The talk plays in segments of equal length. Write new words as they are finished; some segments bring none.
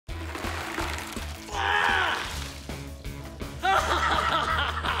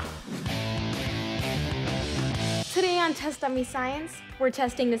Test Dummy Science, we're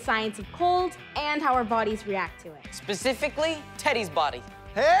testing the science of cold and how our bodies react to it. Specifically, Teddy's body.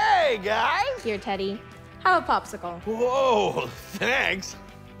 Hey, guys! Here, Teddy, have a popsicle. Whoa, thanks.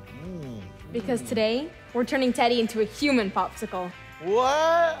 Because today, we're turning Teddy into a human popsicle.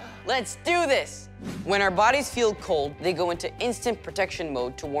 What? Let's do this. When our bodies feel cold, they go into instant protection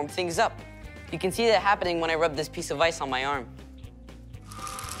mode to warm things up. You can see that happening when I rub this piece of ice on my arm.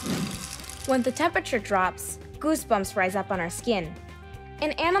 When the temperature drops, goosebumps rise up on our skin.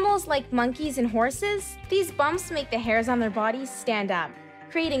 In animals like monkeys and horses, these bumps make the hairs on their bodies stand up,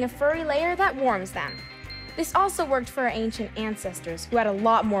 creating a furry layer that warms them. This also worked for our ancient ancestors, who had a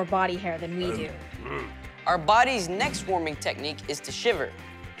lot more body hair than we do. Our body's next warming technique is to shiver.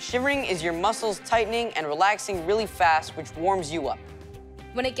 Shivering is your muscles tightening and relaxing really fast, which warms you up.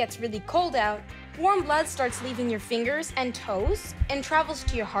 When it gets really cold out, warm blood starts leaving your fingers and toes and travels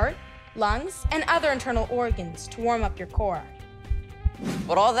to your heart, lungs, and other internal organs to warm up your core.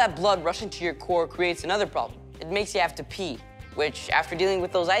 But all that blood rushing to your core creates another problem. It makes you have to pee, which after dealing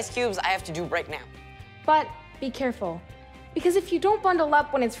with those ice cubes, I have to do right now. But be careful, because if you don't bundle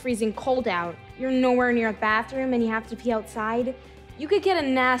up when it's freezing cold out, you're nowhere near a bathroom and you have to pee outside, you could get a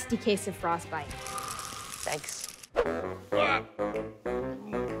nasty case of frostbite. Thanks.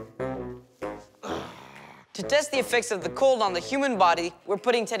 To test the effects of the cold on the human body, we're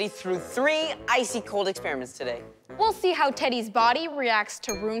putting Teddy through 3 icy cold experiments today. We'll see how Teddy's body reacts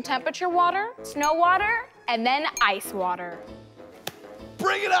to room temperature water, snow water, and then ice water.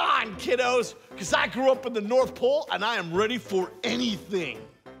 Bring it on, kiddos, because I grew up in the North Pole and I am ready for anything.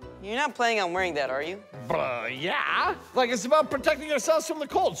 You're not planning on wearing that, are you? Yeah, like it's about protecting ourselves from the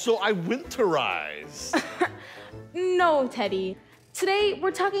cold, so I winterize. No, Teddy. Today,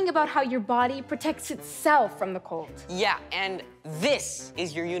 we're talking about how your body protects itself from the cold. Yeah, and this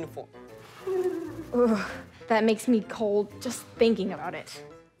is your uniform. Ugh, that makes me cold just thinking about it.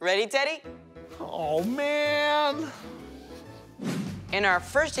 Ready, Teddy? Oh, man. In our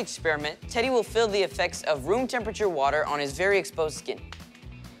first experiment, Teddy will feel the effects of room temperature water on his very exposed skin.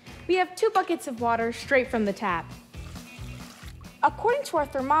 We have 2 buckets of water straight from the tap. According to our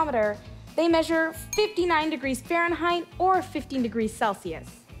thermometer, they measure 59 degrees Fahrenheit or 15 degrees Celsius.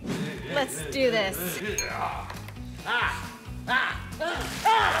 Let's do this.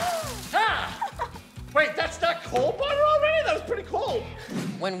 Wait, that's not cold water already? That was pretty cold.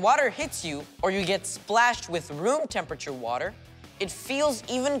 When water hits you, or you get splashed with room temperature water, it feels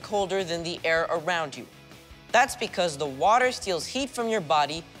even colder than the air around you. That's because the water steals heat from your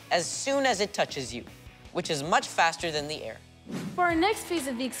body as soon as it touches you, which is much faster than the air. For our next phase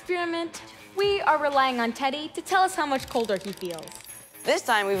of the experiment, we are relying on Teddy to tell us how much colder he feels. This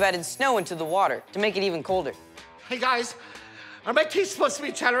time, we've added snow into the water to make it even colder. Hey, guys, are my teeth supposed to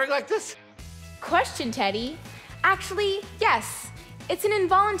be chattering like this? Question, Teddy. Actually, yes. It's an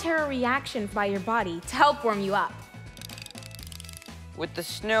involuntary reaction by your body to help warm you up. With the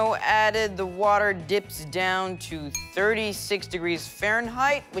snow added, the water dips down to 36 degrees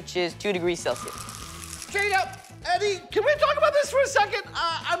Fahrenheit, which is 2 degrees Celsius. Straight up, Eddie, can we talk about this for a second?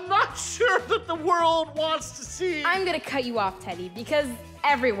 I'm not sure that the world wants to see. I'm gonna cut you off, Teddy, because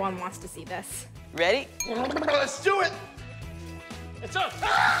everyone wants to see this. Ready? Let's do it. It's up.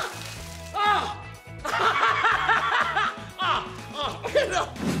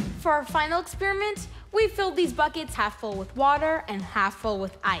 For our final experiment, we filled these buckets half full with water and half full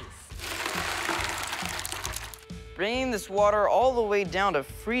with ice. Bringing this water all the way down to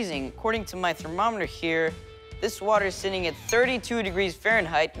freezing, according to my thermometer here, this water is sitting at 32 degrees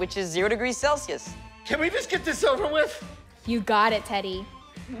Fahrenheit, which is 0 degrees Celsius. Can we just get this over with? You got it, Teddy.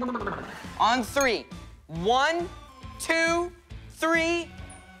 On 3. 1, 2, 3.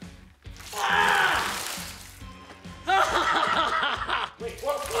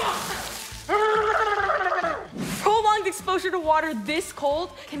 Prolonged exposure to water this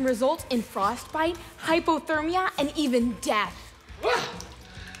cold can result in frostbite, hypothermia, and even death.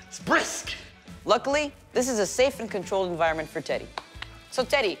 It's brisk. Luckily, this is a safe and controlled environment for Teddy. So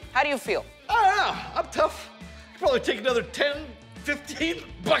Teddy, how do you feel? I don't know, I'm tough. Probably take another 10, 15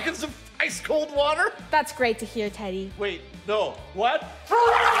 buckets of ice cold water. That's great to hear, Teddy. Wait, no, what?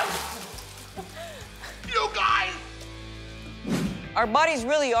 You guys! Our bodies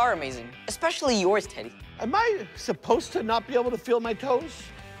really are amazing, especially yours, Teddy. Am I supposed to not be able to feel my toes?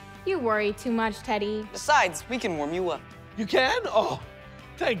 You worry too much, Teddy. Besides, we can warm you up. You can? Oh,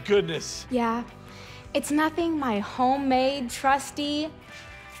 thank goodness. Yeah, it's nothing my homemade, trusty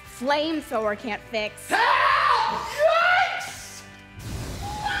flamethrower can't fix. Help!